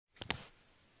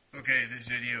Okay, this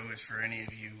video is for any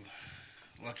of you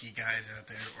lucky guys out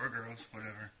there, or girls,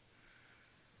 whatever,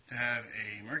 to have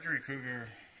a Mercury Cougar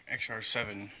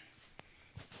XR7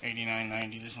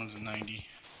 8990. This one's a 90.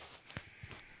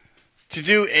 To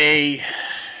do a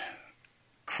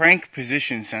crank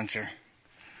position sensor.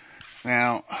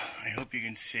 Now, I hope you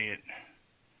can see it.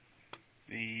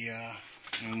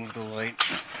 Let me move the light.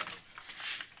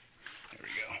 There we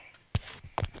go.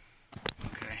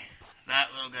 Okay, that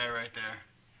little guy right there.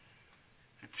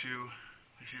 The two,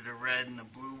 you see the red and the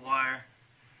blue wire.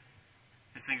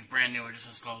 This thing's brand new, I just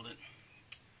installed it.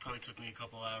 Probably took me a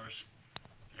couple hours.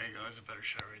 There you go, there's a better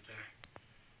shot right there.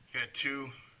 You got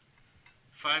two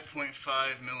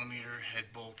 5.5 millimeter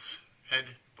head bolts, and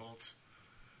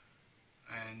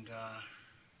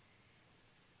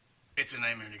it's a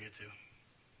nightmare to get to.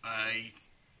 I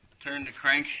turned the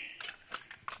crank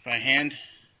by hand.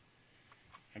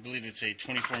 I believe it's a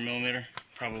 24 millimeter,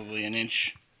 probably an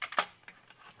inch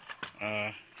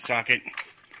socket.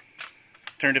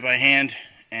 Turned it by hand,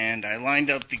 and I lined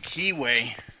up the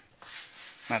keyway,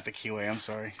 not the keyway, I'm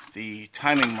sorry, the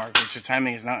timing mark, which the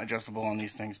timing is not adjustable on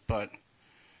these things, but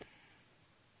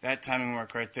that timing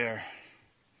mark right there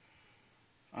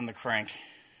on the crank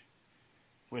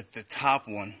with the top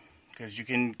one, because you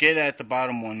can get at the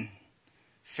bottom one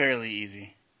fairly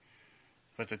easy,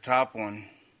 but the top one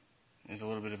is a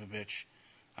little bit of a bitch.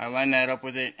 I lined that up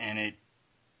with it, and it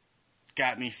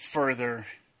got me further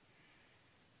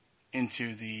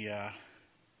into the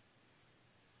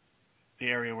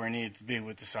area where I needed to be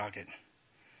with the socket.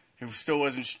 It still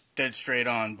wasn't dead straight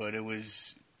on, but it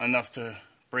was enough to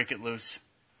break it loose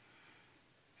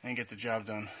and get the job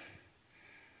done.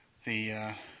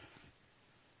 The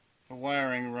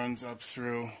wiring runs up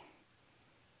through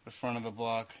the front of the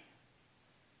block,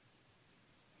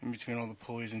 in between all the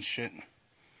pulleys and shit.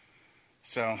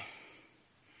 So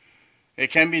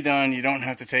it can be done. You don't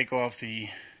have to take off the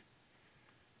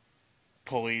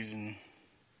pulleys and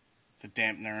the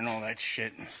dampener and all that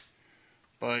shit.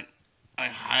 But I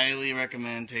highly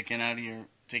recommend taking out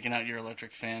your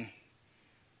electric fan.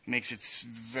 Makes it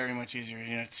very much easier.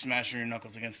 You're not smashing your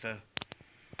knuckles against the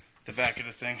back of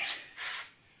the thing.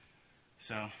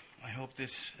 So I hope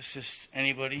this assists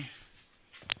anybody.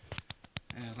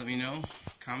 Let me know,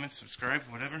 comment, subscribe,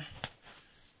 whatever.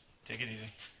 Take it easy.